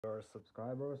Your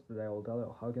subscribers. Today I will tell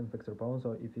you how you can fix your phone.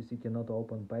 So if you see cannot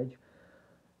open page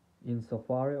in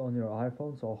Safari on your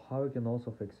iPhone, so how you can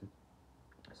also fix it.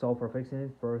 So for fixing it,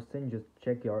 first thing, just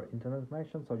check your internet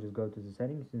connection. So just go to the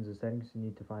settings. In the settings you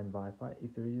need to find Wi-Fi.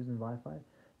 If you're using Wi-Fi,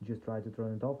 just try to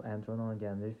turn it off and turn on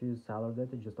again. If you use cellular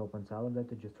data, just open cellular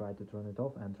data, just try to turn it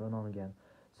off and turn on again.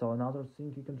 So another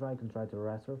thing you can try to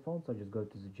rest your phone. So just go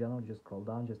to the general, just scroll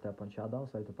down, just tap on shutdown,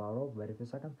 so to power off, wait a few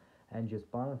seconds, and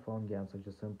just power the phone again. So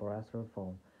just simple rest your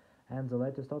phone. And the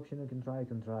latest option you can try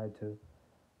to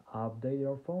update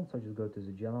your phone. So just go to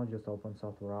the general, just open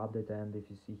software update, and if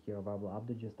you see here available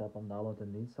update, just tap on download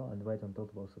and install and wait until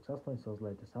it works successfully. So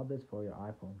latest updates for your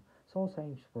iPhone. So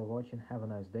thanks for watching, have a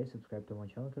nice day, subscribe to my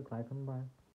channel, click like and bye.